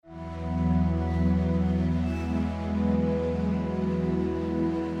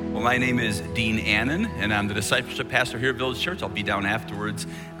Well, my name is Dean Annan, and I'm the discipleship pastor here at Village Church. I'll be down afterwards.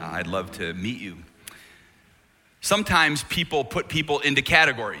 I'd love to meet you. Sometimes people put people into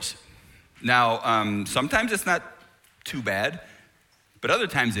categories. Now, sometimes it's not too bad, but other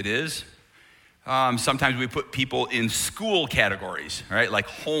times it is. Sometimes we put people in school categories, right? Like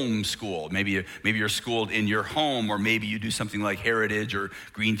home school. Maybe you're schooled in your home, or maybe you do something like Heritage or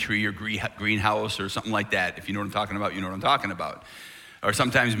Green Tree or Greenhouse or something like that. If you know what I'm talking about, you know what I'm talking about. Or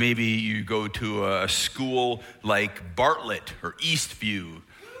sometimes maybe you go to a school like Bartlett or Eastview,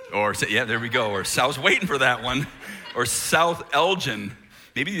 or yeah, there we go. Or I was waiting for that one. Or South Elgin.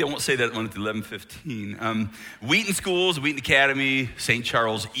 Maybe they won't say that one at 11:15. Wheaton Schools, Wheaton Academy, St.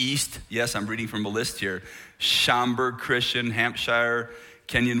 Charles East. Yes, I'm reading from a list here. Schaumburg Christian, Hampshire,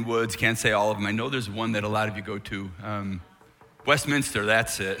 Kenyon Woods. Can't say all of them. I know there's one that a lot of you go to. Westminster,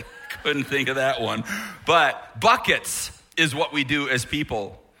 that's it. Couldn't think of that one. But buckets is what we do as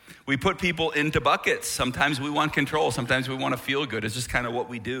people. We put people into buckets. Sometimes we want control. Sometimes we want to feel good. It's just kind of what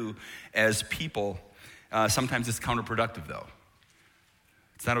we do as people. Sometimes it's counterproductive, though.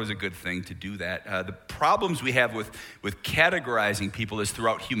 It's not always a good thing to do that. The problems we have with categorizing people is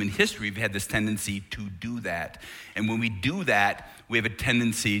throughout human history, we've had this tendency to do that. And when we do that, we have a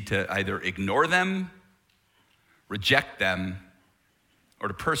tendency to either ignore them, reject them, or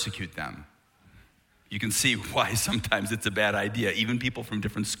to persecute them. You can see why sometimes it's a bad idea, even people from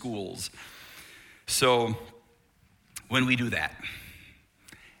different schools. So when we do that,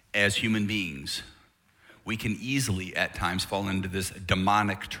 as human beings, we can easily at times fall into this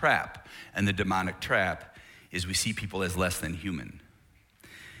demonic trap. And the demonic trap is we see people as less than human.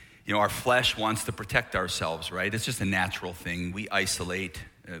 You know, our flesh wants to protect ourselves, right? It's just a natural thing. We isolate,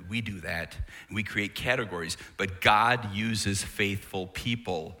 we do that, and we create categories. But God uses faithful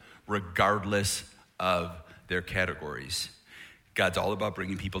people regardless of their categories. God's all about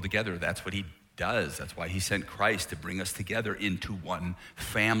bringing people together. That's what he does. That's why he sent Christ to bring us together into one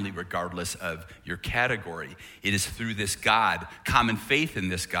family, regardless of your category. It is through this God, common faith in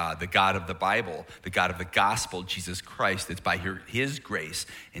this God, the God of the Bible, the God of the gospel, Jesus Christ. It's by his grace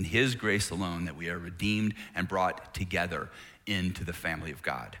and his grace alone that we are redeemed and brought together into the family of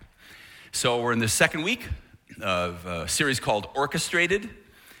God. So we're in the second week of a series called Orchestrated.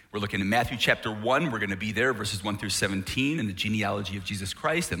 We're looking at Matthew chapter 1. We're going to be there, verses 1 through 17, in the genealogy of Jesus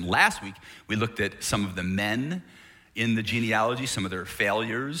Christ. And last week, we looked at some of the men in the genealogy, some of their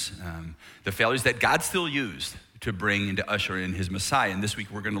failures, the failures that God still used to bring and to usher in his Messiah. And this week,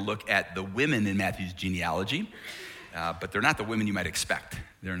 we're going to look at the women in Matthew's genealogy, but they're not the women you might expect.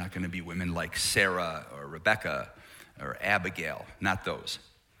 They're not going to be women like Sarah or Rebecca or Abigail, not those.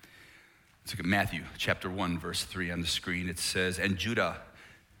 Let's look at Matthew chapter 1, verse 3 on the screen. It says, "And Judah,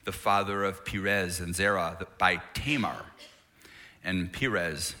 the father of Perez, and Zerah by Tamar, and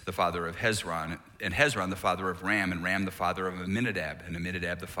Perez, the father of Hezron, and Hezron, the father of Ram, and Ram, the father of Amminadab, and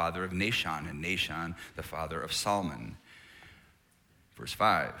Amminadab, the father of Nahshon, and Nahshon, the father of Salmon." Verse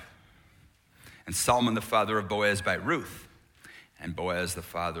 5, "And Salmon, the father of Boaz by Ruth, and Boaz, the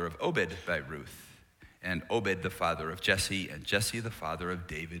father of Obed by Ruth, and Obed, the father of Jesse, and Jesse, the father of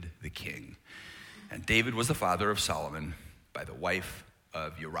David the king. And David was the father of Solomon by the wife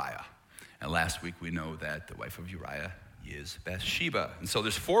of Uriah." And last week we know that the wife of Uriah is Bathsheba. And so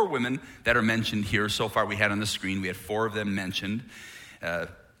there's 4 women that are mentioned here. So far we had on the screen, we had 4 of them mentioned.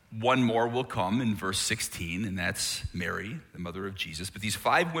 One more will come in verse 16, and that's Mary, the mother of Jesus. But these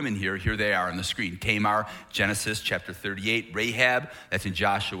 5 women here they are on the screen. Tamar, Genesis chapter 38. Rahab, that's in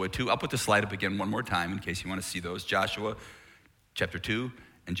Joshua 2. I'll put the slide up again one more time in case you want to see those. Joshua chapter 2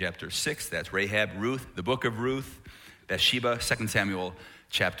 and chapter 6, that's Rahab. Ruth, the book of Ruth. Bathsheba, 2 Samuel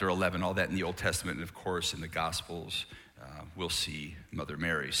chapter 11, all that in the Old Testament. And of course, in the Gospels, we'll see Mother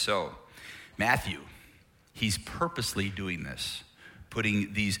Mary. So, Matthew, he's purposely doing this,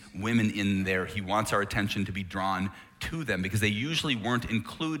 putting these women in there. He wants our attention to be drawn to them because they usually weren't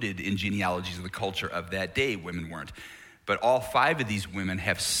included in genealogies of the culture of that day. Women weren't. But all 5 of these women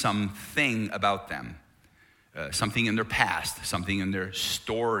have something about them, something in their past, something in their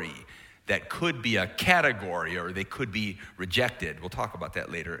story that could be a category, or they could be rejected. We'll talk about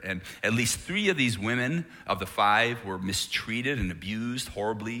that later. And at least 3 of these women of the 5 were mistreated and abused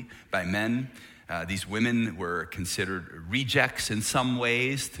horribly by men. These women were considered rejects in some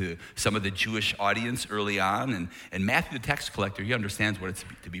ways to some of the Jewish audience early on. And Matthew, the tax collector, he understands what it's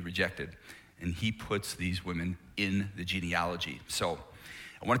to be rejected. And he puts these women in the genealogy. So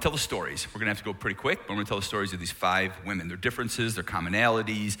I want to tell the stories. We're going to have to go pretty quick, but I'm going to tell the stories of these 5 women, their differences, their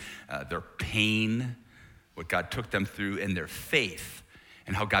commonalities, their pain, what God took them through, and their faith,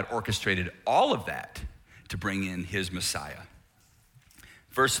 and how God orchestrated all of that to bring in his Messiah.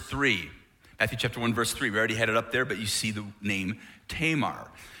 Verse 3, Matthew chapter 1, verse 3. We already had it up there, but you see the name Tamar.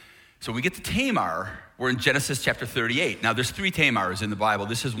 So we get to Tamar. We're in Genesis chapter 38. Now, there's 3 Tamars in the Bible.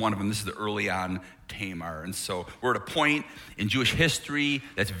 This is one of them. This is the early on Tamar. And so we're at a point in Jewish history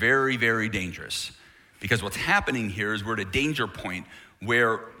that's very, very dangerous. Because what's happening here is we're at a danger point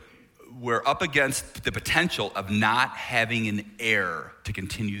where we're up against the potential of not having an heir to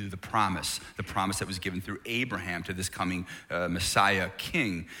continue the promise that was given through Abraham to this coming Messiah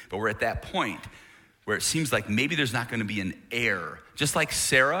king. But we're at that point where it seems like maybe there's not going to be an heir. Just like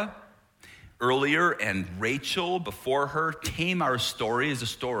Sarah earlier and Rachel before her, Tamar's story is a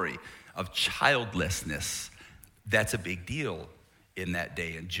story of childlessness. That's a big deal in that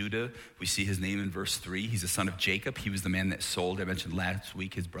day. In Judah, we see his name in verse 3. He's a son of Jacob. He was the man that sold, I mentioned last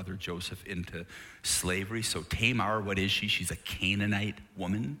week, his brother Joseph into slavery. So Tamar, what is she? She's a Canaanite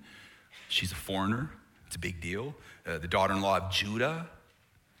woman. She's a foreigner. It's a big deal. The daughter-in-law of Judah.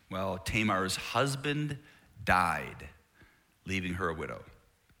 Well, Tamar's husband died, leaving her a widow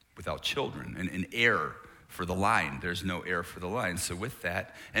without children, an heir for the line. There's no heir for the line. So with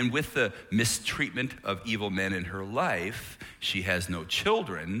that, and with the mistreatment of evil men in her life, she has no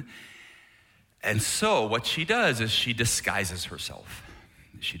children. And so what she does is she disguises herself.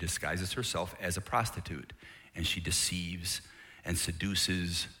 She disguises herself as a prostitute, and she deceives and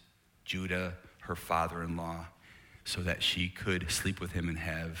seduces Judah, her father-in-law, so that she could sleep with him and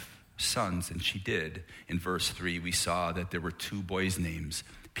have sons, and she did. In verse 3, we saw that there were 2 boys' names,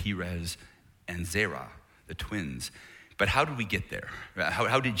 Perez and Zerah, the twins. But how did we get there?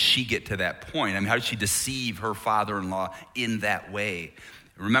 How did she get to that point? I mean, how did she deceive her father-in-law in that way?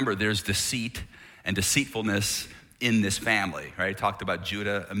 Remember, there's deceit and deceitfulness in this family, right? I talked about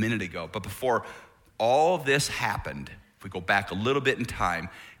Judah a minute ago. But before all this happened, if we go back a little bit in time,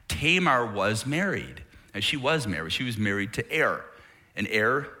 Tamar was married. And she was married. She was married to Er. And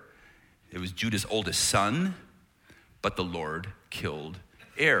Er, it was Judah's oldest son, but the Lord killed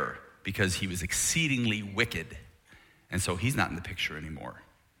Er because he was exceedingly wicked. And so he's not in the picture anymore.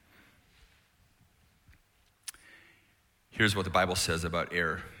 Here's what the Bible says about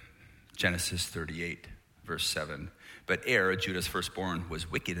Er. Genesis 38, verse 7. But Er, Judah's firstborn,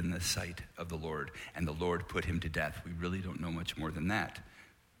 was wicked in the sight of the Lord, and the Lord put him to death. We really don't know much more than that.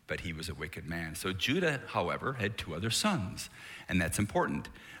 But he was a wicked man. So Judah, however, had 2 other sons, and that's important,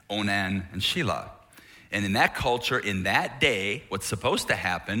 Onan and Shelah. And in that culture, in that day, what's supposed to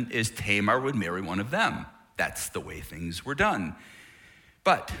happen is Tamar would marry one of them. That's the way things were done.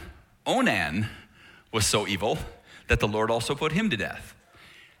 But Onan was so evil that the Lord also put him to death.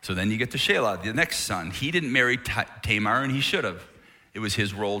 So then you get to Shelah, the next son. He didn't marry Tamar, and he should have. It was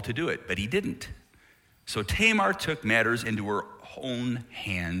his role to do it, but he didn't. So Tamar took matters into her own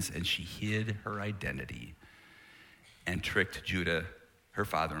hands, and she hid her identity and tricked Judah, her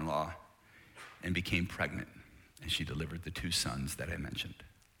father-in-law, and became pregnant. And she delivered the 2 sons that I mentioned.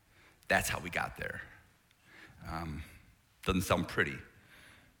 That's how we got there. Doesn't sound pretty.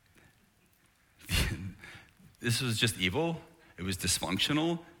 This was just evil. It was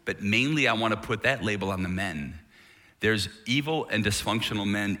dysfunctional. But mainly I want to put that label on the men. There's evil and dysfunctional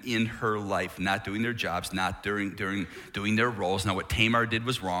men in her life, not doing their jobs, not doing their roles. Now, what Tamar did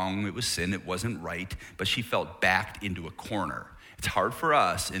was wrong. It was sin. It wasn't right. But she felt backed into a corner. It's hard for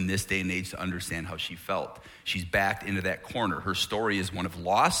us in this day and age to understand how she felt. She's backed into that corner. Her story is one of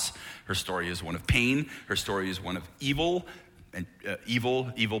loss. Her story is one of pain. Her story is one of evil and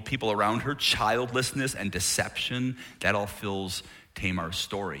evil people around her, childlessness and deception. That all fills Tamar's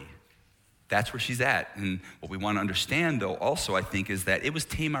story. That's where she's at. And what we want to understand, though, also, I think, is that it was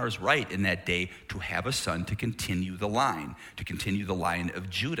Tamar's right in that day to have a son to continue the line of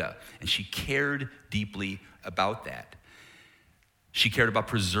Judah. And she cared deeply about that. She cared about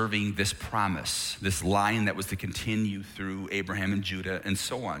preserving this promise, this line that was to continue through Abraham and Judah and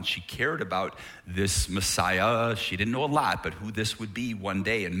so on. She cared about this Messiah. She didn't know a lot, but who this would be one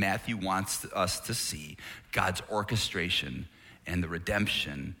day. And Matthew wants us to see God's orchestration and the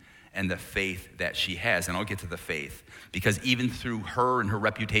redemption and the faith that she has. And I'll get to the faith, because even through her and her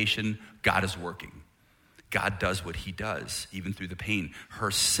reputation, God is working. God does what he does, even through the pain.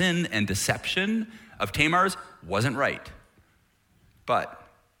 Her sin and deception of Tamar's wasn't right. But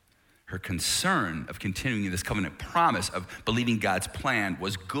her concern of continuing this covenant promise of believing God's plan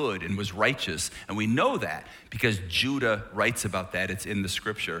was good and was righteous. And we know that because Judah writes about that. It's in the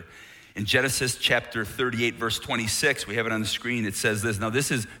scripture. In Genesis chapter 38, verse 26, we have it on the screen. It says this. Now, this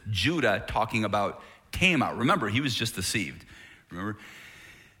is Judah talking about Tamar. Remember, he was just deceived. Remember?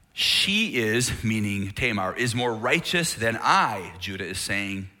 She is, meaning Tamar, is more righteous than I, Judah is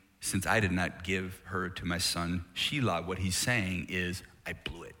saying, since I did not give her to my son Shelah. What he's saying is, I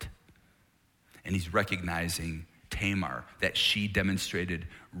blew it. And he's recognizing Tamar, that she demonstrated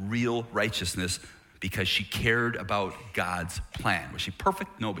real righteousness because she cared about God's plan. Was she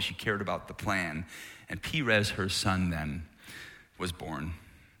perfect? No, but she cared about the plan. And Perez, her son, then was born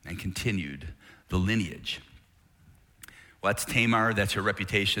and continued the lineage. Well, that's Tamar, that's her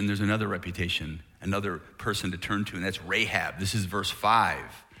reputation. There's another reputation, another person to turn to, and that's Rahab. This is verse 5,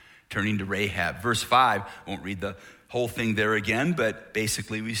 turning to Rahab. Verse 5, won't read the whole thing there again, but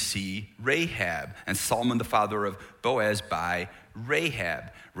basically we see Rahab and Solomon, the father of Boaz, by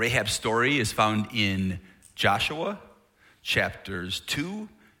Rahab. Rahab's story is found in Joshua chapters 2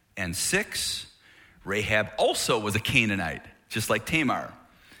 and 6. Rahab also was a Canaanite, just like Tamar.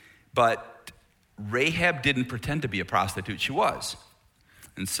 But Rahab didn't pretend to be a prostitute. She was.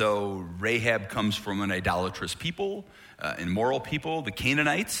 And so Rahab comes from an idolatrous people, immoral people, the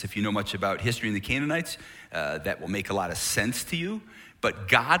Canaanites. If you know much about history in the Canaanites, that will make a lot of sense to you. But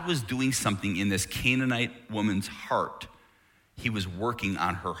God was doing something in this Canaanite woman's heart. He was working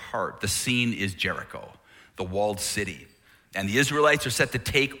on her heart. The scene is Jericho, the walled city. And the Israelites are set to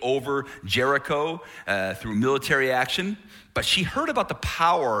take over Jericho through military action. But she heard about the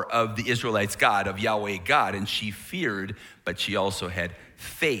power of the Israelites' God, of Yahweh God, and she feared, but she also had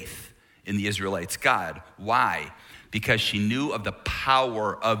faith in the Israelites' God. Why? Because she knew of the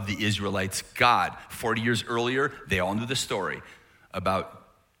power of the Israelites' God. 40 years earlier, they all knew the story about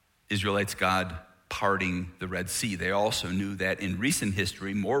Israelites' God parting the Red Sea. They also knew that in recent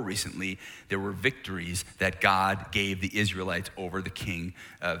history, more recently, there were victories that God gave the Israelites over the king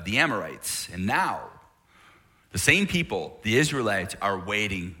of the Amorites. And now, the same people, the Israelites, are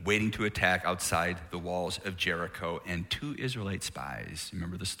waiting to attack outside the walls of Jericho. And 2 Israelite spies,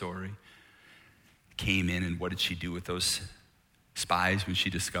 remember the story? Came in, and what did she do with those spies when she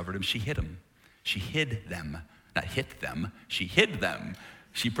discovered them? She hid them. She hid them. Not hit them. She hid them.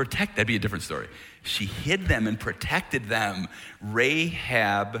 That'd be a different story. She hid them and protected them.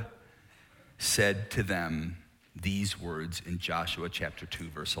 Rahab said to them these words in Joshua chapter 2,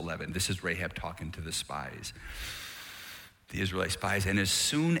 verse 11. This is Rahab talking to the spies, the Israelite spies. And as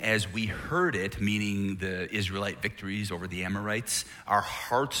soon as we heard it, meaning the Israelite victories over the Amorites, our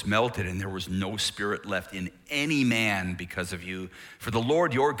hearts melted and there was no spirit left in any man because of you. For the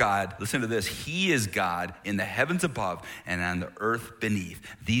Lord your God, listen to this, he is God in the heavens above and on the earth beneath.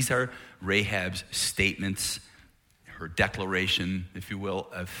 These are Rahab's statements, her declaration, if you will,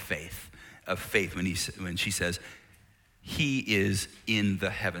 of faith when she says, he is in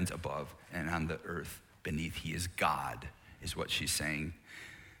the heavens above and on the earth beneath. He is God, is what she's saying.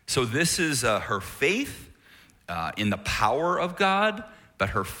 So this is her faith in the power of God, but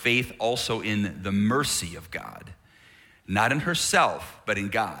her faith also in the mercy of God. Not in herself, but in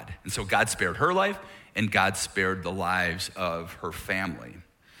God. And so God spared her life, and God spared the lives of her family.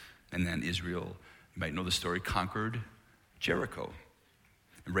 And then Israel, you might know the story, conquered Jericho.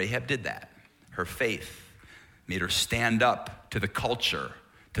 And Rahab did that. Her faith made her stand up to the culture,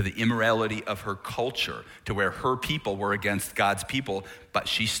 to the immorality of her culture, to where her people were against God's people, but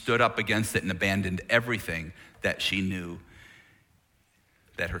she stood up against it and abandoned everything that she knew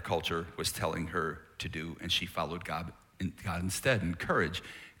that her culture was telling her to do, and she followed God instead. And courage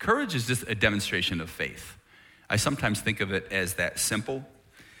is just a demonstration of faith. I sometimes think of it as that simple,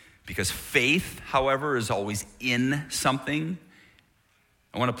 because faith, however, is always in something.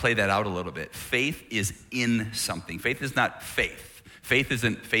 I want to play that out a little bit. Faith is in something. Faith is not faith. Faith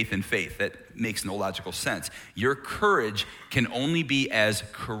isn't faith in faith. That makes no logical sense. Your courage can only be as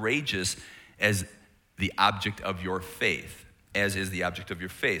courageous as the object of your faith, as is the object of your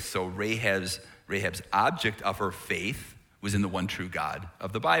faith. So Rahab's object of her faith was in the one true God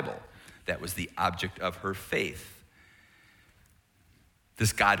of the Bible. That was the object of her faith.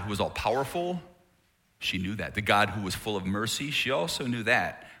 This God who was all powerful, she knew that. The God who was full of mercy, she also knew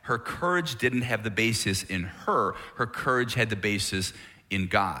that. Her courage didn't have the basis in her. Her courage had the basis in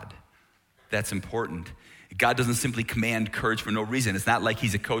God. That's important. God doesn't simply command courage for no reason. It's not like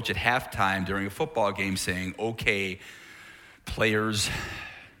he's a coach at halftime during a football game saying, okay, players,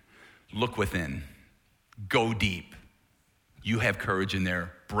 look within. Go deep. You have courage in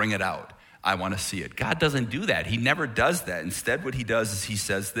there. Bring it out. I want to see it. God doesn't do that. He never does that. Instead, what he does is he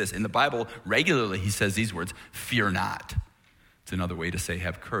says this. In the Bible, regularly he says these words, fear not. It's another way to say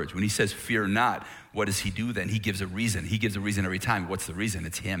have courage. When he says fear not, what does he do then? He gives a reason. He gives a reason every time. What's the reason?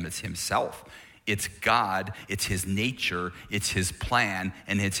 It's him. It's himself. It's God. It's his nature. It's his plan.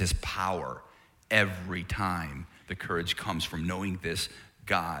 And it's his power. Every time the courage comes from knowing this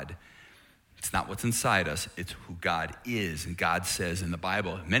God. It's not what's inside us, it's who God is. And God says in the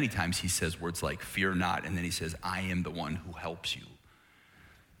Bible, many times he says words like, fear not, and then he says, I am the one who helps you.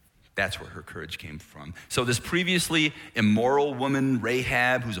 That's where her courage came from. So this previously immoral woman,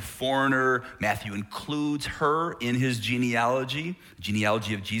 Rahab, who's a foreigner, Matthew includes her in his genealogy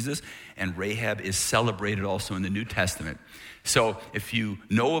of Jesus, and Rahab is celebrated also in the New Testament. So if you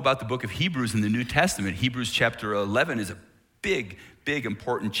know about the book of Hebrews in the New Testament, Hebrews chapter 11 is a big,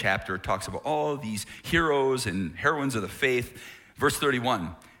 important chapter. It talks about all these heroes and heroines of the faith. Verse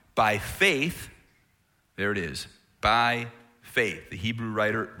 31, by faith, there it is, by faith. The Hebrew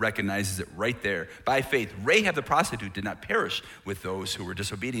writer recognizes it right there. By faith, Rahab the prostitute did not perish with those who were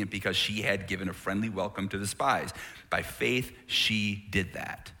disobedient because she had given a friendly welcome to the spies. By faith, she did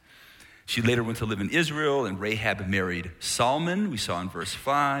that. She later went to live in Israel, and Rahab married Salmon, we saw in verse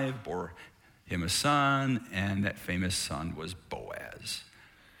 5, bore him a son, and that famous son was Boaz,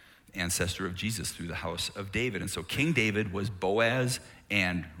 ancestor of Jesus through the house of David. And so King David was Boaz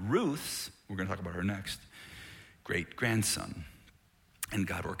and Ruth's, we're going to talk about her next, great-grandson. And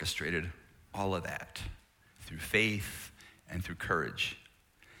God orchestrated all of that through faith and through courage.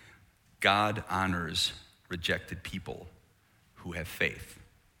 God honors rejected people who have faith.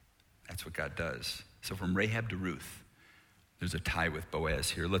 That's what God does. So from Rahab to Ruth, there's a tie with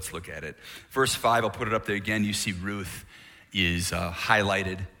Boaz here. Let's look at it. Verse 5, I'll put it up there again. You see Ruth is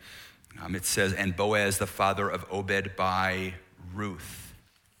highlighted. It says, and Boaz, the father of Obed by Ruth.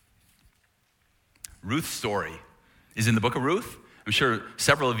 Ruth's story is in the book of Ruth. I'm sure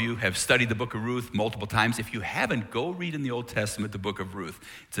several of you have studied the book of Ruth multiple times. If you haven't, go read in the Old Testament the book of Ruth.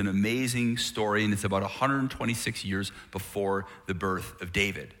 It's an amazing story, and it's about 126 years before the birth of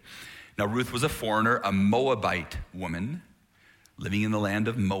David. Now, Ruth was a foreigner, a Moabite woman living in the land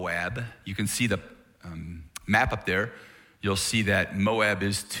of Moab. You can see the map up there. You'll see that Moab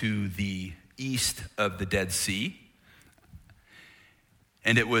is to the east of the Dead Sea.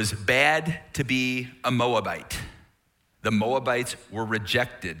 And it was bad to be a Moabite. The Moabites were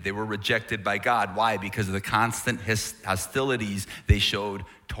rejected. They were rejected by God. Why? Because of the constant hostilities they showed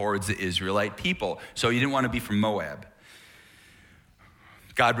towards the Israelite people. So you didn't want to be from Moab.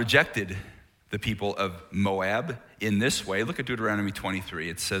 God rejected the people of Moab in this way. Look at Deuteronomy 23.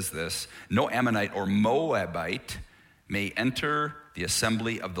 It says this, no Ammonite or Moabite may enter the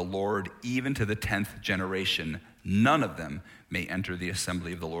assembly of the Lord even to the 10th generation. None of them may enter the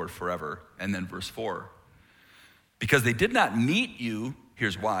assembly of the Lord forever. And then verse 4. Because they did not meet you,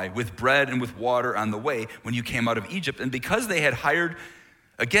 here's why, with bread and with water on the way when you came out of Egypt, and because they had hired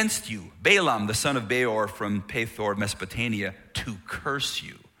against you Balaam, the son of Beor from Pethor, Mesopotamia, to curse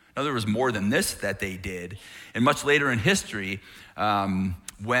you. Now, there was more than this that they did. And much later in history,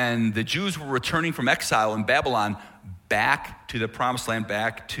 when the Jews were returning from exile in Babylon back to the promised land,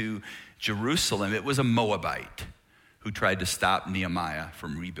 back to Jerusalem, it was a Moabite who tried to stop Nehemiah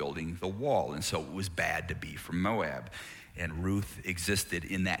from rebuilding the wall. And so it was bad to be from Moab. And Ruth existed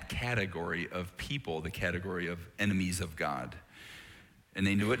in that category of people, the category of enemies of God. And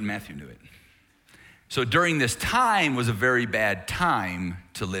they knew it, and Matthew knew it. So during this time was a very bad time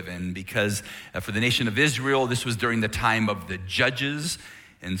to live in because for the nation of Israel, this was during the time of the judges.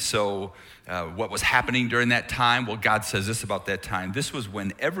 And so what was happening during that time? Well, God says this about that time. This was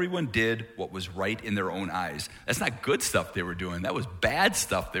when everyone did what was right in their own eyes. That's not good stuff they were doing. That was bad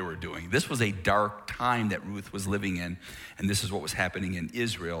stuff they were doing. This was a dark time that Ruth was living in, and this is what was happening in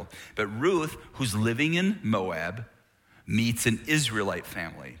Israel. But Ruth, who's living in Moab, meets an Israelite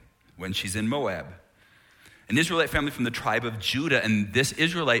family when she's in Moab. An Israelite family from the tribe of Judah, and this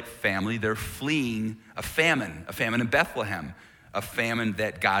Israelite family, they're fleeing a famine in Bethlehem, a famine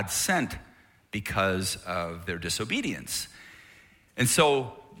that God sent because of their disobedience. And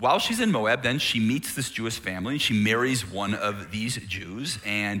so while she's in Moab, then she meets this Jewish family, and she marries one of these Jews,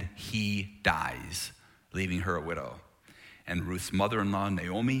 and he dies, leaving her a widow. And Ruth's mother-in-law,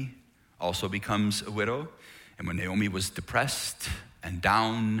 Naomi, also becomes a widow. And when Naomi was depressed and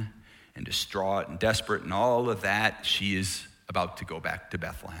down and distraught and desperate and all of that, she is about to go back to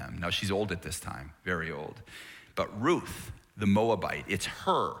Bethlehem. Now, she's old at this time, very old. But Ruth, the Moabite, it's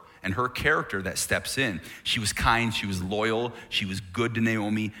her and her character that steps in. She was kind, she was loyal, she was good to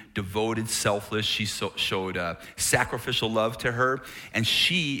Naomi, devoted, selfless. She showed sacrificial love to her. And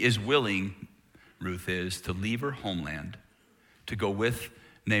she is willing, Ruth is, to leave her homeland, to go with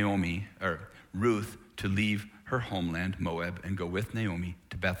Naomi, or Ruth, to leave her homeland, Moab, and go with Naomi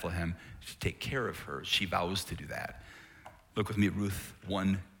to Bethlehem to take care of her. She vows to do that. Look with me at Ruth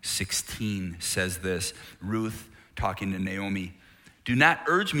 1:16 says this. Ruth talking to Naomi, do not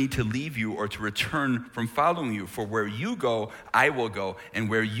urge me to leave you or to return from following you, for where you go, I will go, and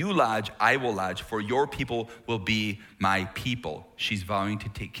where you lodge, I will lodge, for your people will be my people. She's vowing to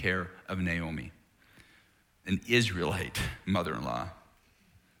take care of Naomi, an Israelite mother-in-law.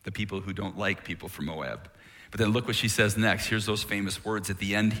 the people who don't like people from Moab. But then look what she says next. Here's those famous words at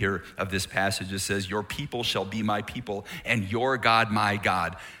the end here of this passage. It says, your people shall be my people and your God my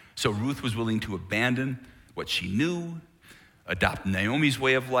God. So Ruth was willing to abandon what she knew, adopt Naomi's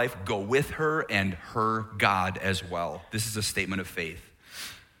way of life, go with her and her God as well. This is a statement of faith.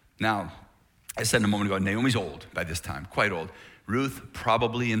 Now, I said a moment ago, Naomi's old by this time, quite old. Ruth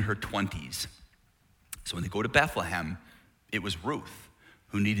probably in her 20s. So when they go to Bethlehem, it was Ruth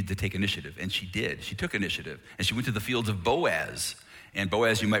who needed to take initiative, and she did. She took initiative, and she went to the fields of Boaz. And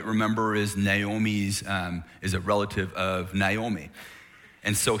Boaz, you might remember, is a relative of Naomi.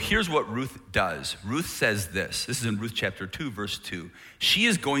 And so here's what Ruth does. Ruth says this. This is in Ruth chapter 2, verse 2. She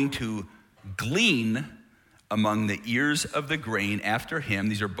is going to glean among the ears of the grain after him.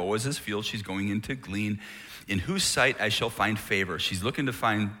 These are Boaz's fields. She's going in to glean. In whose sight I shall find favor. She's looking to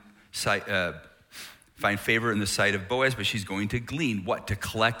find favor in the sight of Boaz, but she's going to glean. What? To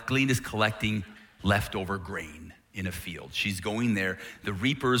collect. Glean is collecting leftover grain in a field. She's going there. The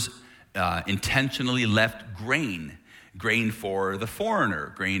reapers intentionally left grain. Grain for the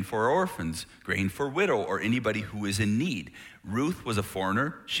foreigner, grain for orphans, grain for widow, or anybody who is in need. Ruth was a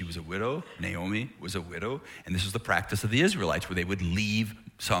foreigner. She was a widow. Naomi was a widow. And this was the practice of the Israelites, where they would leave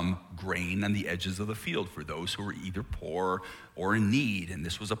some grain on the edges of the field for those who were either poor or in need. And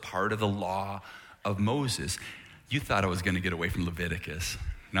this was a part of the law of Moses. You thought I was going to get away from Leviticus.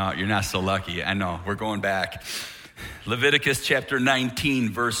 No, you're not so lucky. I know, we're going back. Leviticus chapter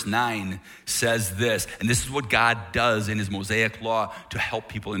 19, verse 9 says this, and this is what God does in his Mosaic law to help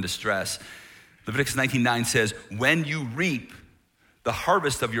people in distress. Leviticus 19:9 says, when you reap the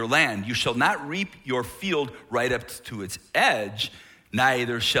harvest of your land, you shall not reap your field right up to its edge,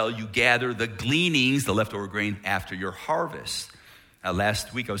 neither shall you gather the gleanings, the leftover grain, after your harvest.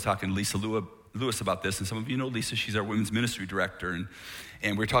 Last week I was talking to Lisa Lewis about this, and some of you know Lisa. She's our women's ministry director,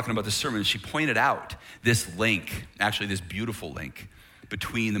 and we were talking about the sermon, and she pointed out this link, actually this beautiful link,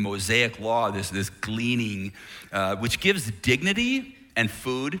 between the Mosaic law, this gleaning, which gives dignity and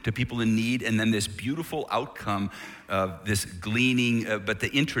food to people in need, and then this beautiful outcome of this gleaning, but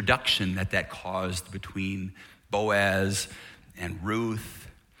the introduction that caused between Boaz and Ruth,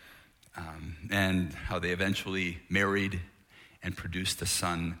 and how they eventually married and produced a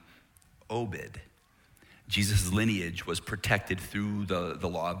son, Obed. Jesus' lineage was protected through the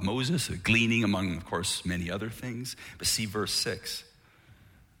law of Moses, gleaning among, of course, many other things. But see verse 6.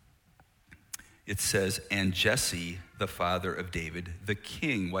 It says, and Jesse, the father of David, the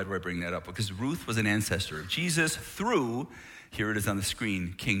king. Why do I bring that up? Because Ruth was an ancestor of Jesus through, here it is on the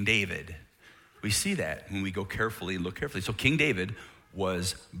screen, King David. We see that when we go carefully and look carefully. So King David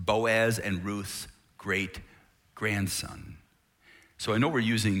was Boaz and Ruth's great-grandson. So I know we're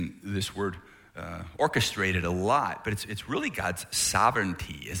using this word orchestrated a lot, but it's really God's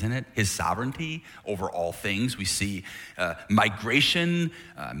sovereignty, isn't it? His sovereignty over all things. We see migration,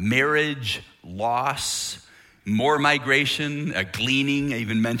 marriage, loss, more migration, gleaning. I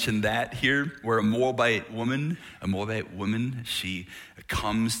even mentioned that here, where a Moabite woman, she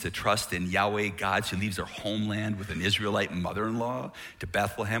comes to trust in Yahweh God. She leaves her homeland with an Israelite mother-in-law to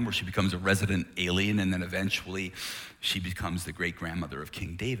Bethlehem, where she becomes a resident alien, and then eventually she becomes the great-grandmother of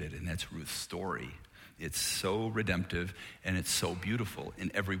King David, and that's Ruth's story. It's so redemptive, and it's so beautiful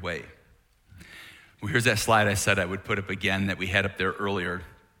in every way. Well, here's that slide I said I would put up again that we had up there earlier.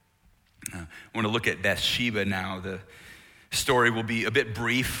 I want to look at Bathsheba now. The story will be a bit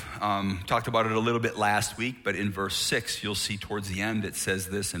brief. Talked about it a little bit last week, but in verse 6, you'll see towards the end, it says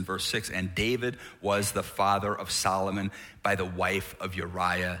this in verse 6, and David was the father of Solomon by the wife of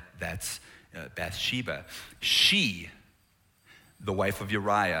Uriah, that's Bathsheba. She, the wife of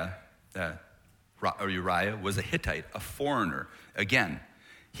Uriah, was a Hittite, a foreigner. Again,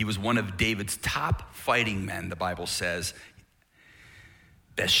 he was one of David's top fighting men, the Bible says.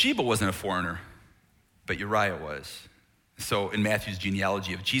 Bathsheba wasn't a foreigner, but Uriah was. So in Matthew's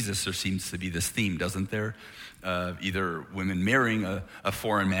genealogy of Jesus, there seems to be this theme, doesn't there? Either women marrying a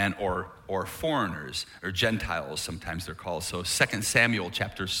foreign man or foreigners, or Gentiles, sometimes they're called. So 2 Samuel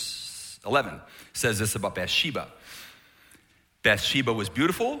chapter 11 says this about Bathsheba. Bathsheba was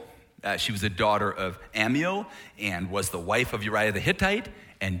beautiful. She was the daughter of Amiel and was the wife of Uriah the Hittite,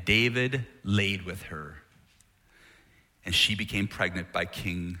 and David laid with her. And she became pregnant by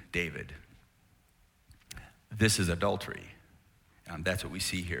King David. This is adultery. That's what we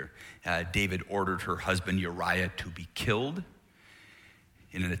see here. David ordered her husband Uriah to be killed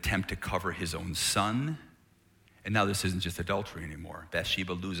in an attempt to cover his own son. And now this isn't just adultery anymore.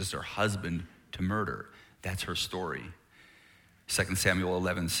 Bathsheba loses her husband to murder. That's her story. 2 Samuel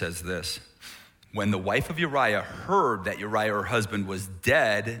 11 says this. When the wife of Uriah heard that Uriah, her husband, was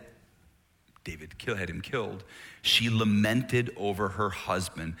dead, David had him killed, she lamented over her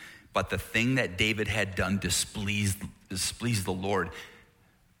husband. But the thing that David had done displeased the Lord.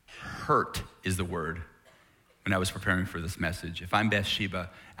 Hurt is the word when I was preparing for this message. If I'm Bathsheba,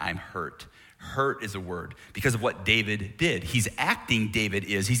 I'm hurt. Hurt is a word because of what David did. He's acting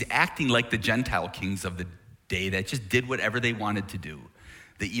like the Gentile kings of the day that just did whatever they wanted to do.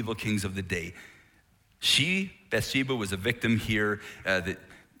 The evil kings of the day. Bathsheba, was a victim here.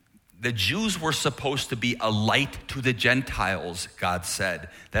 The Jews were supposed to be a light to the Gentiles, God said.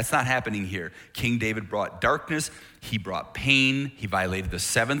 That's not happening here. King David brought darkness. He brought pain. He violated the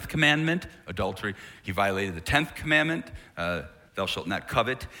 7th commandment, adultery. He violated the 10th commandment, thou shalt not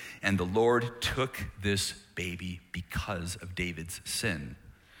covet. And the Lord took this baby because of David's sin.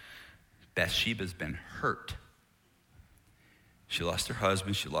 Bathsheba's been hurt. She lost her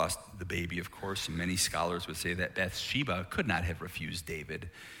husband. She lost the baby, of course. And many scholars would say that Bathsheba could not have refused David,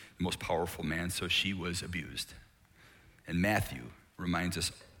 the most powerful man, so she was abused. And Matthew reminds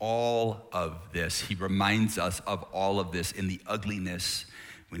us all of this. He reminds us of all of this in the ugliness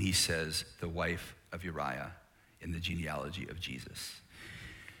when he says the wife of Uriah in the genealogy of Jesus.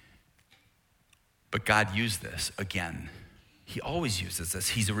 But God used this again. He always uses this.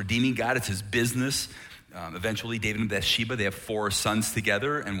 He's a redeeming God. It's his business. Eventually, David and Bathsheba, they have 4 sons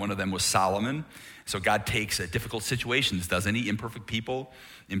together, and one of them was Solomon. So God takes difficult situations, doesn't he? Imperfect people,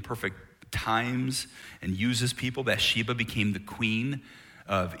 imperfect times, and uses people. Bathsheba became the queen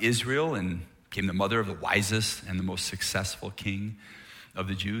of Israel and became the mother of the wisest and the most successful king of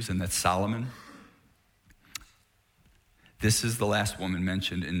the Jews, and that's Solomon. This is the last woman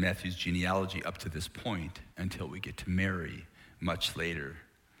mentioned in Matthew's genealogy up to this point until we get to Mary much later.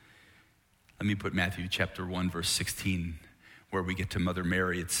 Let me put Matthew chapter 1, verse 16, where we get to Mother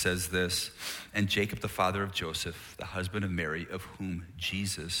Mary. It says this, and Jacob, the father of Joseph, the husband of Mary, of whom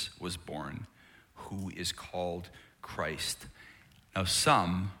Jesus was born, who is called Christ. Now,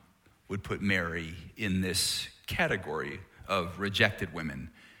 some would put Mary in this category of rejected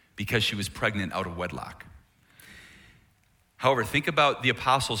women because she was pregnant out of wedlock. However, think about the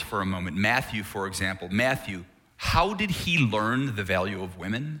apostles for a moment. Matthew, for example. Matthew, how did he learn the value of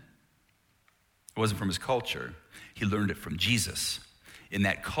women? It wasn't from his culture. He learned it from Jesus. In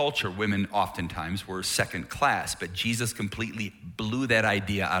that culture, women oftentimes were second class, but Jesus completely blew that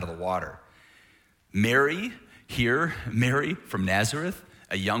idea out of the water. Mary from Nazareth,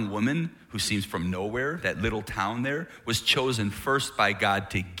 a young woman who seems from nowhere, that little town there, was chosen first by God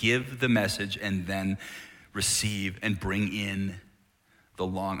to give the message and then receive and bring in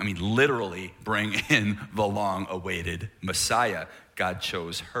literally bring in the long-awaited Messiah. God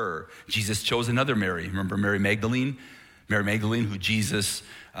chose her. Jesus chose another Mary. Remember Mary Magdalene? Mary Magdalene, who Jesus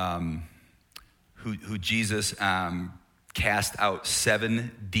cast out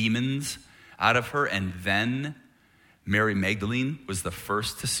 7 demons out of her, and then Mary Magdalene was the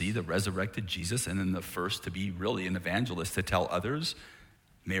first to see the resurrected Jesus, and then the first to be really an evangelist to tell others.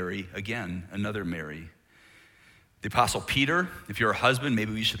 Mary, again, another Mary. The Apostle Peter, if you're a husband,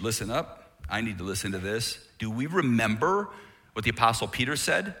 maybe you should listen up. I need to listen to this. Do we remember what the Apostle Peter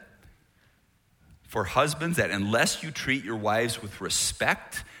said? For husbands, that unless you treat your wives with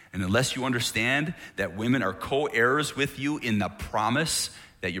respect, and unless you understand that women are co-heirs with you in the promise,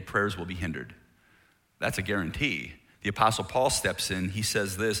 that your prayers will be hindered. That's a guarantee. The Apostle Paul steps in. He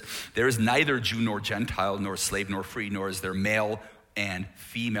says this, there is neither Jew nor Gentile, nor slave nor free, nor is there male and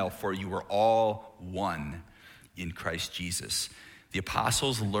female, for you are all one in Christ Jesus. The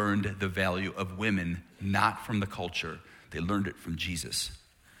apostles learned the value of women, not from the culture. They learned it from Jesus.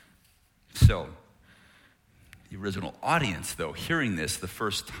 So, the original audience, though, hearing this the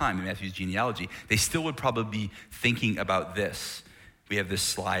first time in Matthew's genealogy, they still would probably be thinking about this. We have this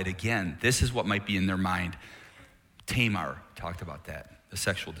slide again. This is what might be in their mind. Tamar talked about that, the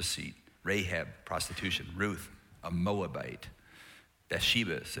sexual deceit. Rahab, prostitution. Ruth, a Moabite.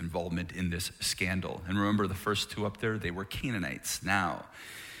 Bathsheba's involvement in this scandal. And remember the first 2 up there, they were Canaanites. Now,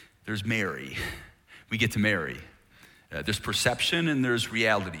 there's Mary. We get to Mary. There's perception and there's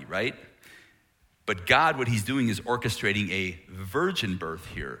reality, right? But God, what he's doing is orchestrating a virgin birth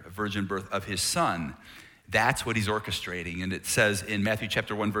here, a virgin birth of his son. That's what he's orchestrating. And it says in Matthew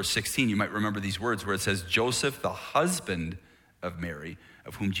chapter 1, verse 16, you might remember these words where it says, Joseph, the husband of Mary,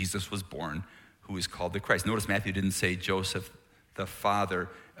 of whom Jesus was born, who is called the Christ. Notice Matthew didn't say Joseph, the father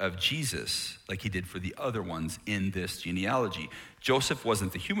of Jesus, like he did for the other ones in this genealogy. Joseph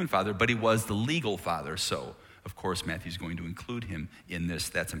wasn't the human father, but he was the legal father. So, of course, Matthew's going to include him in this.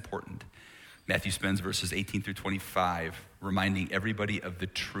 That's important. Matthew spends verses 18 through 25 reminding everybody of the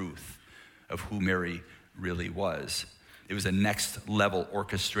truth of who Mary really was. It was a next level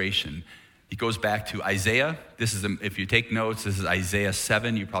orchestration. He goes back to Isaiah. If you take notes, this is Isaiah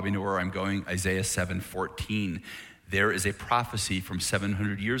 7. You probably know where I'm going. Isaiah 7:14. There is a prophecy from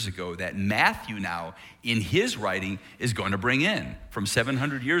 700 years ago that Matthew now, in his writing, is going to bring in from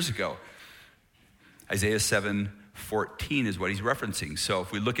 700 years ago. Isaiah 7:14 is what he's referencing. So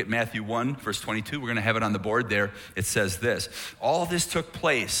if we look at Matthew 1, verse 22, we're going to have it on the board there. It says this: all this took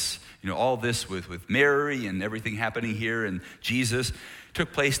place, all this with Mary and everything happening here and Jesus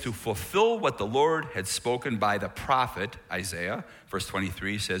took place to fulfill what the Lord had spoken by the prophet Isaiah. Verse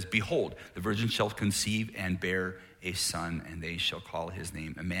 23 says, behold, the virgin shall conceive and bear a son, and they shall call his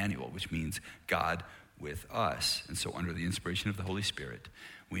name Emmanuel, which means God with us. And so under the inspiration of the Holy Spirit,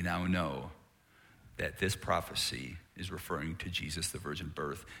 we now know that this prophecy is referring to Jesus, the virgin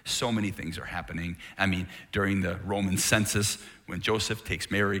birth. So many things are happening. During the Roman census, when Joseph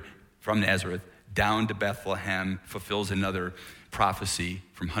takes Mary from Nazareth down to Bethlehem, fulfills another prophecy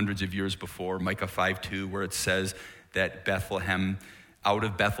from hundreds of years before, Micah 5:2, where it says that out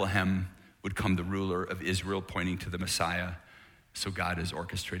of Bethlehem would come the ruler of Israel, pointing to the Messiah. So God is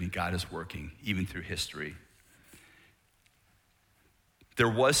orchestrating, God is working, even through history. There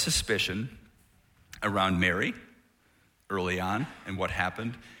was suspicion around Mary early on and what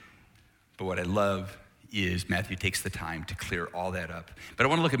happened. But what I love is Matthew takes the time to clear all that up. But I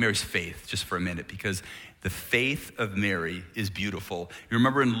want to look at Mary's faith just for a minute, because the faith of Mary is beautiful. You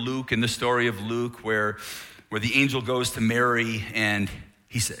remember in Luke, in the story of Luke, where the angel goes to Mary and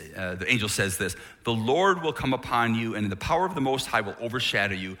the angel says this: the Lord will come upon you, and the power of the Most High will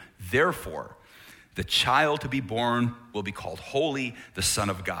overshadow you. Therefore, the child to be born will be called Holy, the Son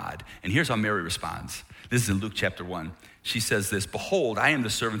of God. And here's how Mary responds. This is in Luke chapter 1. She says this: behold, I am the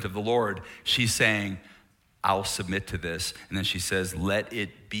servant of the Lord. She's saying, I'll submit to this. And then she says, let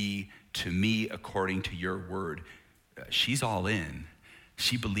it be to me according to your word. She's all in.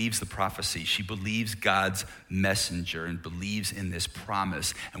 She believes the prophecy. She believes God's messenger and believes in this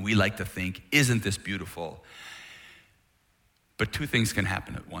promise. And we like to think, isn't this beautiful? But two things can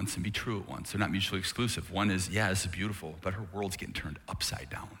happen at once and be true at once. They're not mutually exclusive. One is, yeah, this is beautiful, but her world's getting turned upside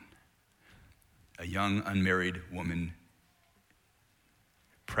down. A young, unmarried woman,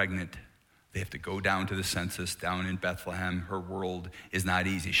 pregnant. They have to go down to the census down in Bethlehem. Her world is not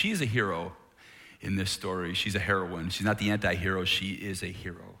easy. She's a hero in this story. She's a heroine. She's not the anti-hero. She is a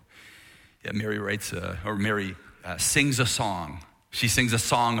hero. Yeah, Mary sings a song. She sings a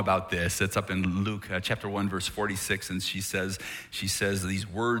song about this. It's up in Luke chapter 1, verse 46, and she says these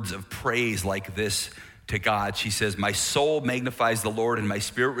words of praise like this to God. She says, my soul magnifies the Lord, and my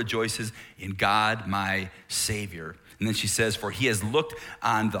spirit rejoices in God, my Savior. And then she says, for he has looked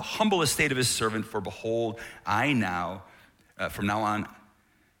on the humble estate of his servant, for behold, from now on,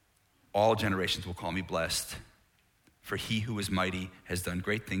 all generations will call me blessed. For he who is mighty has done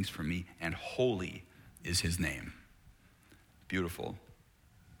great things for me, and holy is his name. Beautiful.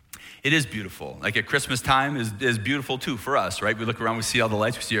 It is beautiful. Like at Christmas time is beautiful too for us, right? We look around, we see all the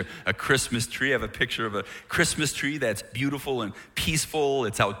lights, we see a Christmas tree. I have a picture of a Christmas tree that's beautiful and peaceful.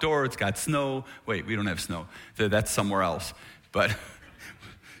 It's outdoor, it's got snow. Wait, we don't have snow. That's somewhere else. But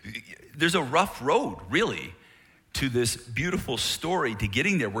there's a rough road, really, to this beautiful story, to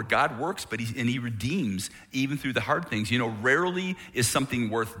getting there where God works, but he redeems even through the hard things. Rarely is something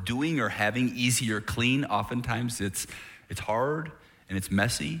worth doing or having easy or clean. Oftentimes it's hard and it's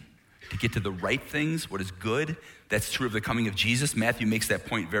messy to get to the right things, what is good. That's true of the coming of Jesus. Matthew makes that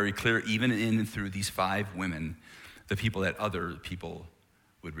point very clear, even in and through these 5 women, the people that other people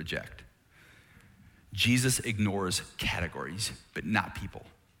would reject. Jesus ignores categories, but not people.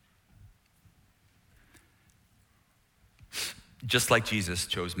 Just like Jesus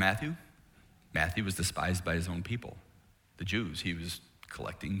chose Matthew, Matthew was despised by his own people, the Jews. He was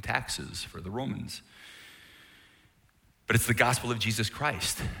collecting taxes for the Romans. But it's the gospel of Jesus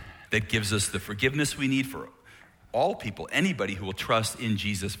Christ that gives us the forgiveness we need for all people, anybody who will trust in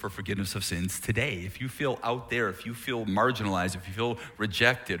Jesus for forgiveness of sins today. If you feel out there, if you feel marginalized, if you feel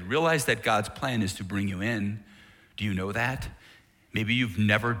rejected, realize that God's plan is to bring you in. Do you know that? Maybe you've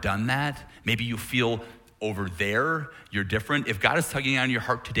never done that. Maybe you feel over there, you're different. If God is tugging on your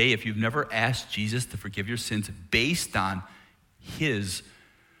heart today, if you've never asked Jesus to forgive your sins based on his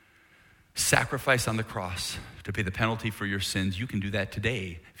sacrifice on the cross to pay the penalty for your sins, you can do that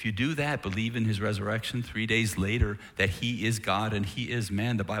today. If you do that, believe in his resurrection 3 days later, that he is God and he is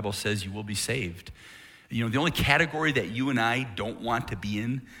man, the Bible says you will be saved. The only category that you and I don't want to be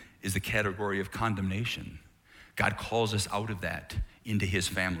in is the category of condemnation. God calls us out of that into his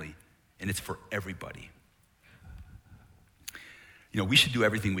family, and it's for everybody. We should do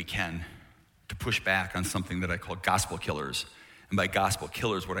everything we can to push back on something that I call gospel killers. And by gospel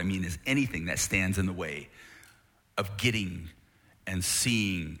killers, what I mean is anything that stands in the way of getting and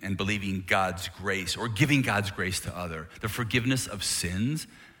seeing and believing God's grace or giving God's grace to other. The forgiveness of sins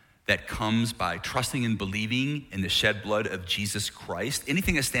that comes by trusting and believing in the shed blood of Jesus Christ.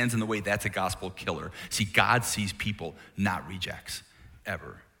 Anything that stands in the way, that's a gospel killer. See, God sees people, not rejects,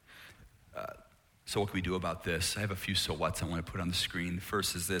 ever. So what can we do about this? I have a few so whats I want to put on the screen. The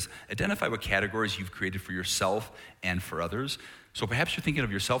first is this: identify what categories you've created for yourself and for others. So perhaps you're thinking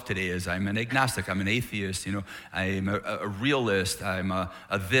of yourself today as I'm an agnostic, I'm an atheist, I'm a realist, I'm a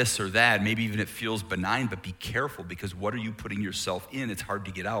this or that. Maybe even it feels benign, but be careful, because what are you putting yourself in? It's hard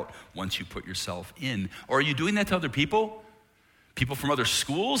to get out once you put yourself in. Or are you doing that to other people? People from other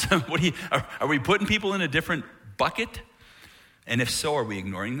schools? Are we putting people in a different bucket? And if so, are we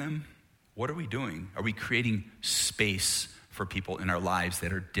ignoring them? What are we doing? Are we creating space for people in our lives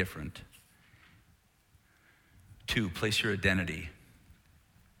that are different? 2, place your identity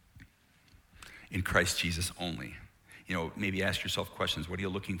in Christ Jesus only. Maybe ask yourself questions. What are you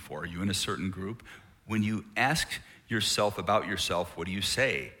looking for? Are you in a certain group? When you ask yourself about yourself, what do you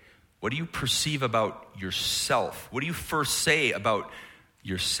say? What do you perceive about yourself? What do you first say about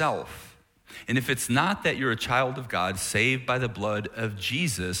yourself? And if it's not that you're a child of God, saved by the blood of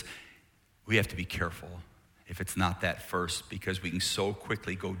Jesus, we have to be careful if it's not that first, because we can so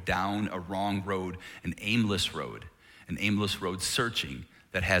quickly go down a wrong road, an aimless road searching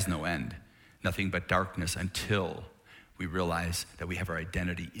that has no end, nothing but darkness, until we realize that we have our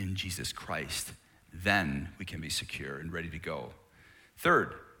identity in Jesus Christ. Then we can be secure and ready to go.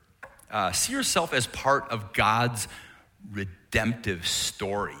 3rd, see yourself as part of God's redemptive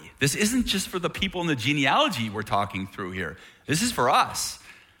story. This isn't just for the people in the genealogy we're talking through here. This is for us.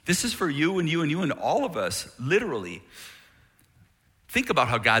 This is for you and you and you and all of us, literally. Think about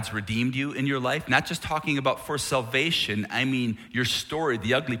how God's redeemed you in your life. Not just talking about for salvation. I mean your story,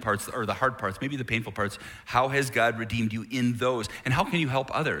 the ugly parts or the hard parts, maybe the painful parts. How has God redeemed you in those? And how can you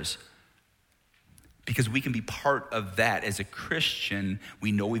help others? Because we can be part of that. As a Christian,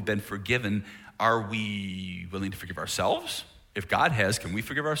 we know we've been forgiven. Are we willing to forgive ourselves? If God has, can we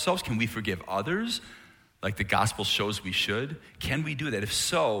forgive ourselves? Can we forgive others? Like the gospel shows we should? Can we do that? If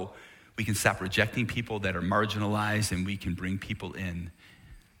so, we can stop rejecting people that are marginalized, and we can bring people in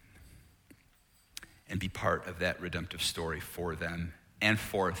and be part of that redemptive story for them. And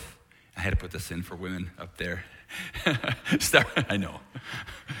 4th, I had to put this in for women up there. I know.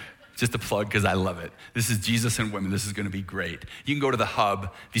 Just a plug, because I love it. This is Jesus and Women. This is going to be great. You can go to the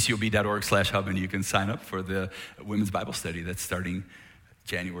hub, vcob.org/hub, and you can sign up for the women's Bible study that's starting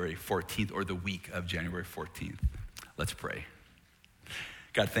January 14th, or the week of January 14th. Let's pray.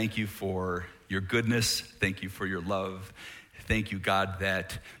 God, thank you for your goodness. Thank you for your love. Thank you, God,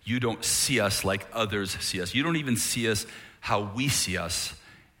 that you don't see us like others see us. You don't even see us how we see us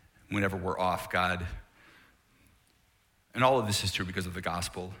whenever we're off, God. And all of this is true because of the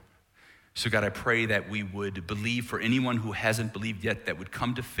gospel. So God, I pray that we would believe, for anyone who hasn't believed yet, that would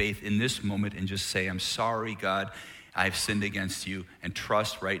come to faith in this moment and just say, I'm sorry, God, I've sinned against you, and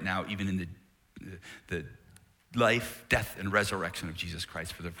trust right now, even in the life, death, and resurrection of Jesus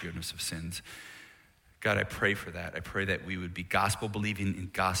Christ for the forgiveness of sins. God, I pray for that. I pray that we would be gospel-believing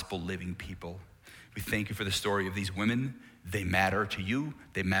and gospel-living people. We thank you for the story of these women. They matter to you,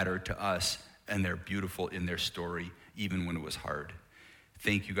 they matter to us, and they're beautiful in their story, even when it was hard.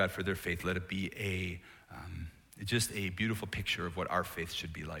 Thank you, God, for their faith. Let it be just a beautiful picture of what our faith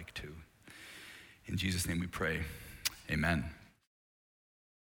should be like too. In Jesus' name we pray. Amen.